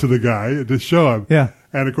give it to the guy to show him. Yeah.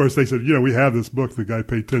 And, of course, they said, we have this book. The guy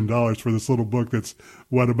paid $10 for this little book that's,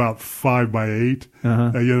 about 5 by 8.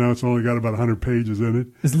 It's only got about 100 pages in it.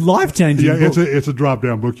 It's life-changing book. It's a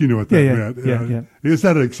drop-down book. You know what that meant. Yeah. Is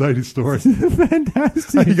that an exciting story?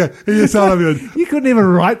 Fantastic. You couldn't even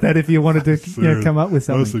write that if you wanted to come up with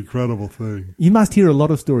something. Most incredible thing. You must hear a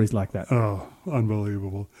lot of stories like that. Oh,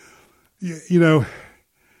 unbelievable.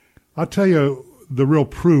 I'll tell you the real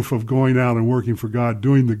proof of going out and working for God,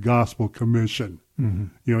 doing the gospel commission.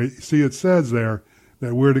 Mm-hmm. See, it says there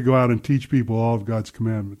that we're to go out and teach people all of God's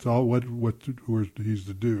commandments, all what He's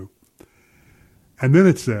to do. And then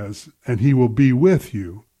it says, and He will be with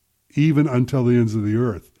you even until the ends of the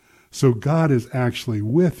earth. So God is actually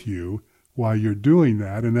with you while you're doing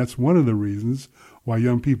that, and that's one of the reasons why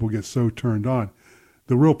young people get so turned on.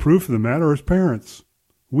 The real proof of the matter is parents.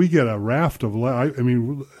 we get a raft of I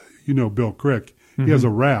mean, you know Bill Crick. He has a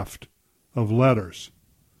raft of letters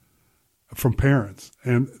from parents.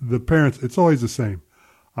 And the parents, it's always the same.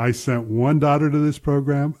 I sent one daughter to this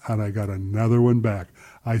program, and I got another one back.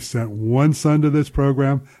 I sent one son to this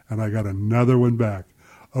program, and I got another one back.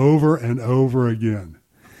 Over and over again.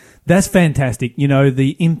 That's fantastic. You know,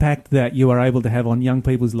 the impact that you are able to have on young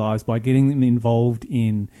people's lives by getting them involved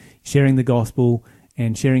in sharing the gospel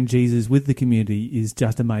and sharing Jesus with the community is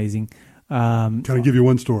just amazing. Can I give you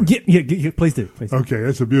one story? Yeah, please do. Please do. Okay,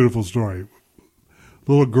 it's a beautiful story.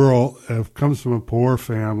 Little girl comes from a poor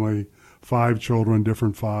family, 5 children,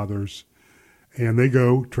 different fathers, and they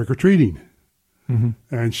go trick-or-treating.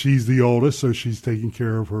 And she's the oldest, so she's taking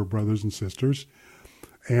care of her brothers and sisters.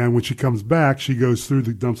 And when she comes back, she goes through,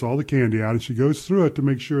 dumps all the candy out, and she goes through it to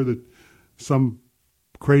make sure that some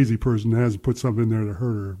crazy person hasn't put something in there to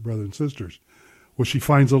hurt her brothers and sisters. Well, she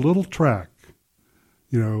finds a little track,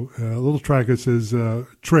 a little track that says,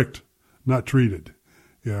 tricked, not treated,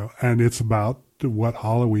 and it's about what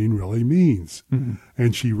Halloween really means.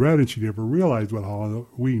 And she read it, and she never realized what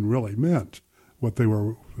Halloween really meant, what they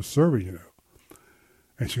were serving,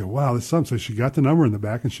 And she goes, wow, this is something. So she got the number in the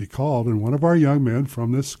back, and she called, and one of our young men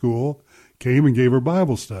from this school came and gave her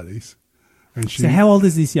Bible studies. And So how old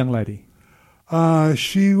is this young lady?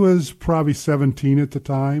 She was probably 17 at the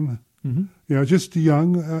time. Just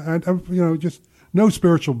young, just no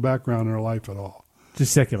spiritual background in her life at all.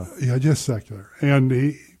 Just secular. Yeah, just secular. And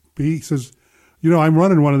he says, I'm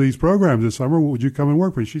running one of these programs this summer. Would you come and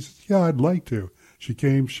work for me? She says, yeah, I'd like to. She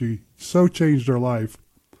came. She so changed her life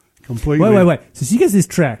completely. Wait. So she gets this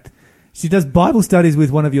tract. She does Bible studies with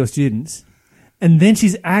one of your students, and then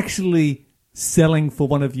she's actually selling for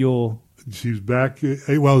one of your... She's back.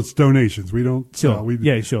 Well, it's donations. We don't sell. We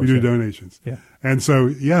do donations. Yeah. And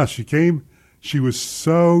so, she came. She was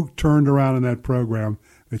so turned around in that program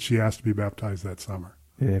that she asked to be baptized that summer.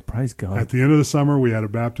 Yeah, praise God. At the end of the summer, we had a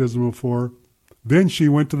baptism for her. Then she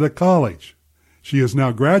went to the college. She has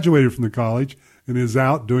now graduated from the college and is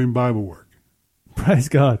out doing Bible work. Praise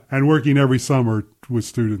God. And working every summer with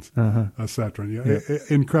students, etc.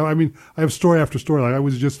 Incredible. I mean, I have story after story. Like I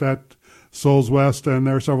was just at Souls West, and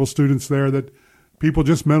there are several students there that people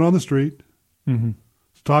just met on the street,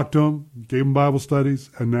 talked to them, gave them Bible studies,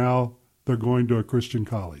 and now they're going to a Christian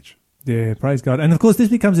college. Yeah, praise God. And of course, this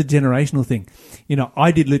becomes a generational thing.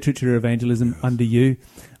 I did literature evangelism under you.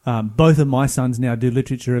 Both of my sons now do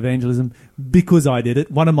literature evangelism because I did it.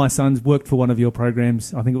 One of my sons worked for one of your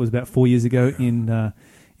programs, I think it was about 4 years ago in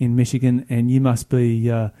Michigan, and you must be,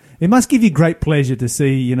 it must give you great pleasure to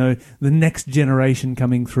see, the next generation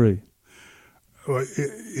coming through. Well,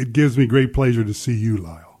 it gives me great pleasure to see you,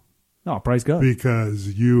 Lyle. Oh, praise God.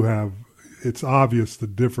 Because it's obvious the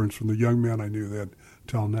difference from the young man I knew then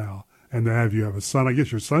till now. And to have you have a son, I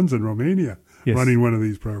guess your son's in Romania running one of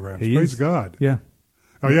these programs. Praise God. Yeah.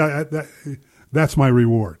 Oh, yeah, that's my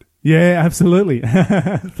reward. Yeah, absolutely.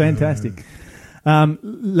 Fantastic.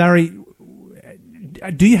 Larry,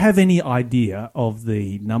 do you have any idea of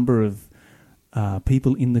the number of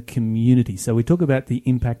people in the community? So we talk about the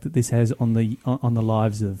impact that this has on the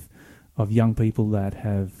lives of young people that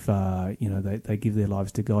have, they give their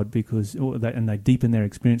lives to God and they deepen their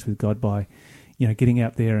experience with God by, getting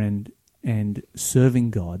out there and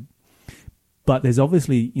serving God. But there's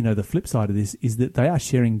obviously, the flip side of this is that they are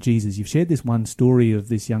sharing Jesus. You've shared this one story of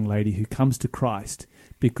this young lady who comes to Christ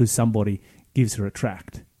because somebody gives her a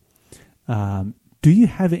tract. Do you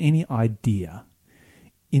have any idea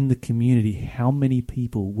in the community how many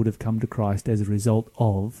people would have come to Christ as a result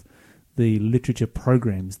of the literature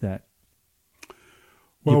programs that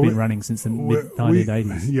you've been running since the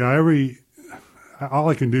mid-1980s? Yeah, all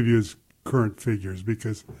I can give you is current figures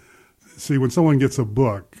because, see, when someone gets a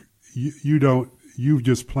book, you've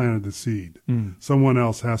just planted the seed. Someone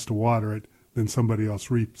else has to water it, then somebody else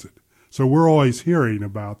reaps it. So we're always hearing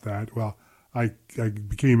about that. Well, I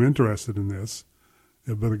became interested in this,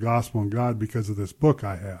 but the gospel and God because of this book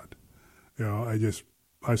I had.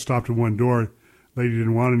 I stopped at one door. Lady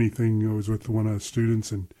didn't want anything. I was with one of the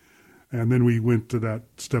students, and then we went to that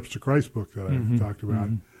Steps to Christ book that I talked about.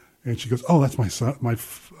 And she goes, "Oh, that's my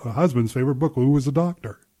husband's favorite book. Who was a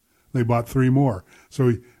doctor?" They bought 3 more.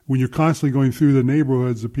 So when you're constantly going through the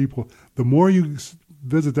neighborhoods of people, the more you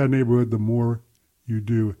visit that neighborhood, the more you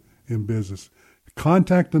do in business.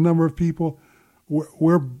 Contact the number of people.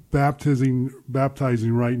 We're baptizing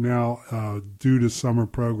right now due to summer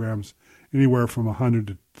programs anywhere from 100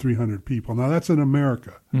 to 300 people. Now that's in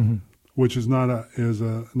America, which is not a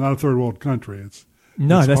third world country.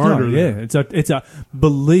 No, that's not. There. Yeah, it's a.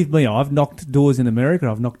 Believe me, I've knocked doors in America.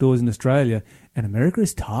 I've knocked doors in Australia, and America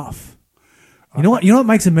is tough. You know what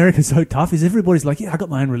makes America so tough is everybody's like, yeah, I got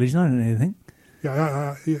my own religion. I don't need anything.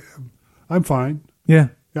 Yeah, I'm fine. Yeah.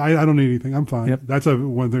 I don't need anything. I'm fine. Yep. That's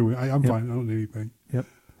one thing. I'm Yep. fine. I don't need anything. Yep.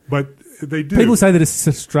 But they do. People say that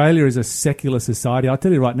Australia is a secular society. I'll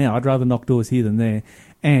tell you right now, I'd rather knock doors here than there.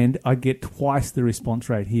 And I get twice the response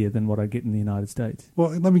rate here than what I get in the United States.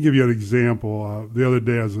 Well, let me give you an example. The other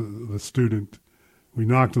day as a student, we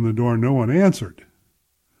knocked on the door, no one answered.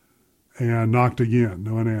 And knocked again,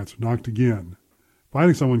 no one answered. Knocked again.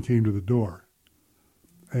 Finally, someone came to the door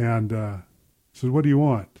and said, "What do you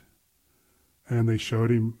want?" And they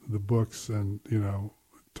showed him the books and,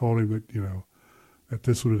 told him that, that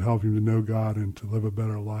this would help him to know God and to live a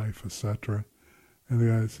better life, etc. And the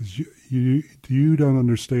guy says, you don't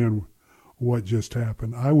understand what just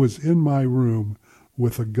happened. I was in my room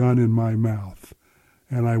with a gun in my mouth,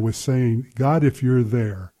 and I was saying, God, if you're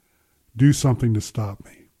there, do something to stop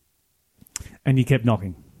me. And you kept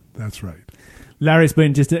knocking. That's right. Larry, it's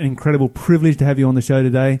been just an incredible privilege to have you on the show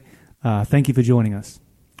today. Thank you for joining us.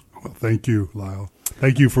 Well, thank you, Lyle.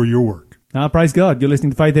 Thank you for your work. Praise God. You're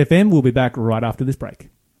listening to Faith FM. We'll be back right after this break.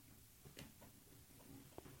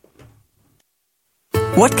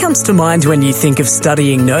 What comes to mind when you think of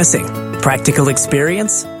studying nursing? Practical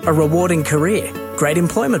experience? A rewarding career? Great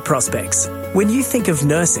employment prospects? When you think of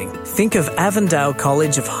nursing, think of Avondale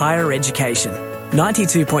College of Higher Education.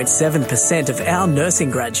 92.7% of our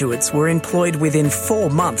nursing graduates were employed within 4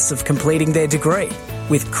 months of completing their degree,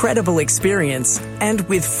 with credible experience and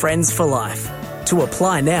with friends for life. To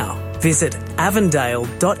apply now, visit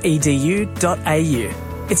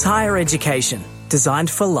avondale.edu.au. It's higher education, designed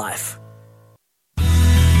for life.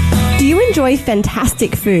 Do you enjoy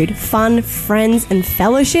fantastic food, fun, friends and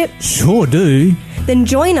fellowship? Sure do. Then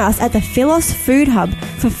join us at the Philos Food Hub.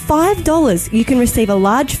 For $5, you can receive a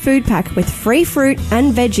large food pack with free fruit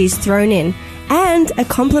and veggies thrown in, and a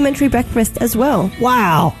complimentary breakfast as well.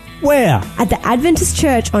 Wow. Where? At the Adventist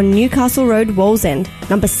Church on Newcastle Road, Wallsend,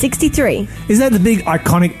 number 63. Is that the big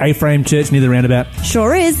iconic A-frame church near the roundabout?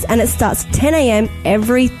 Sure is, and it starts 10 a.m.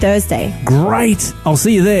 every Thursday. Great. I'll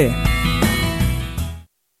see you there.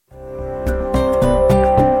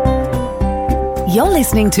 You're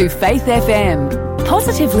listening to Faith FM,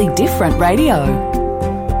 positively different radio.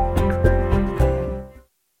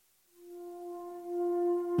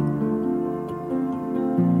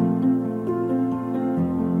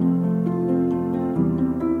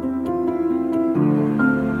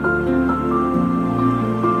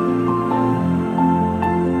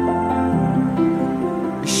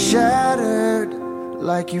 Shattered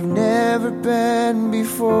like you've never been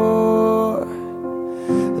before.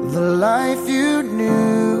 The life you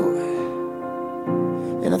knew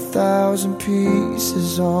in 1,000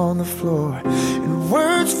 pieces on the floor. And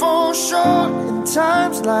words fall short in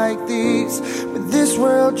times like these, when this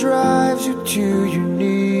world drives you to your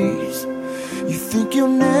knees. You think you're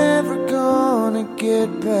never gonna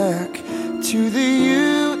get back to the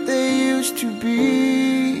you they used to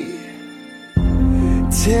be.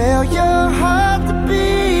 Tell your heart to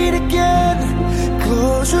beat again.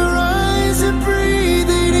 Close your eyes and breathe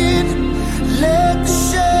it in. Let the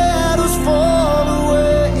shadows fall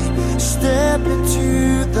away. Step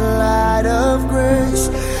into the light of grace.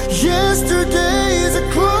 Yesterday's a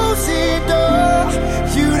closing door.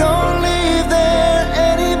 You don't live there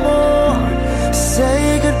anymore.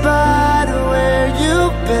 Say goodbye to where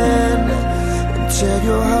you've been, and tell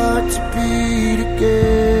your heart to beat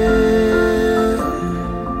again.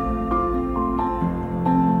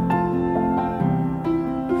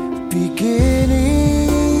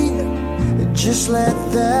 Just let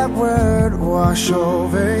that word wash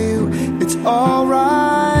over you. It's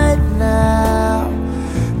alright now.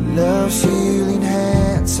 Love's healing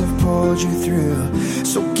hands have pulled you through.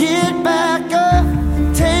 So get back up,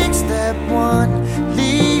 take step one.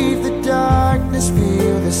 Leave the darkness,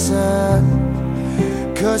 feel the sun.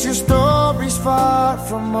 'Cause your story's far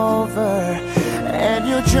from over, and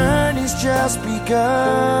your journey's just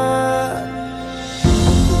begun.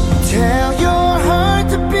 Tell your heart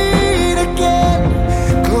to beat again.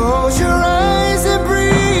 Close your eyes and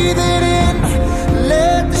breathe it in.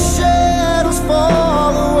 Let the shadows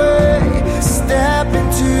fall away. Step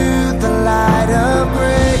into the light of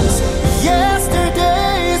grace.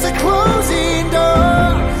 Yesterday's a closing door.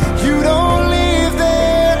 You don't live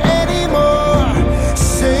there anymore.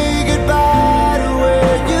 Say goodbye to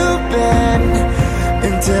where you've been,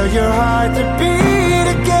 and tell your heart to beat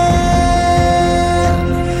again.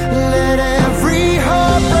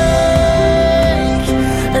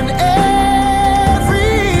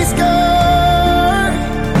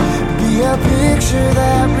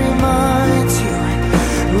 That reminds you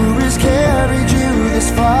who has carried you this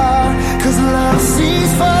far. 'Cause love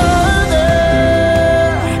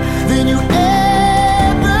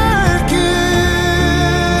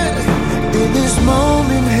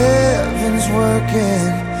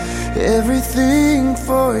everything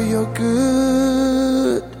for your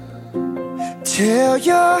good. Tell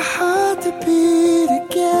your heart to beat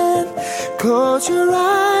again. Close your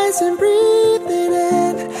eyes and breathe it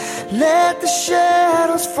in. Let the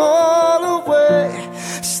shadows fall away.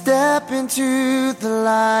 Step into the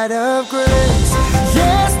light of grace.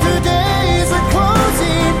 Yesterday's a close.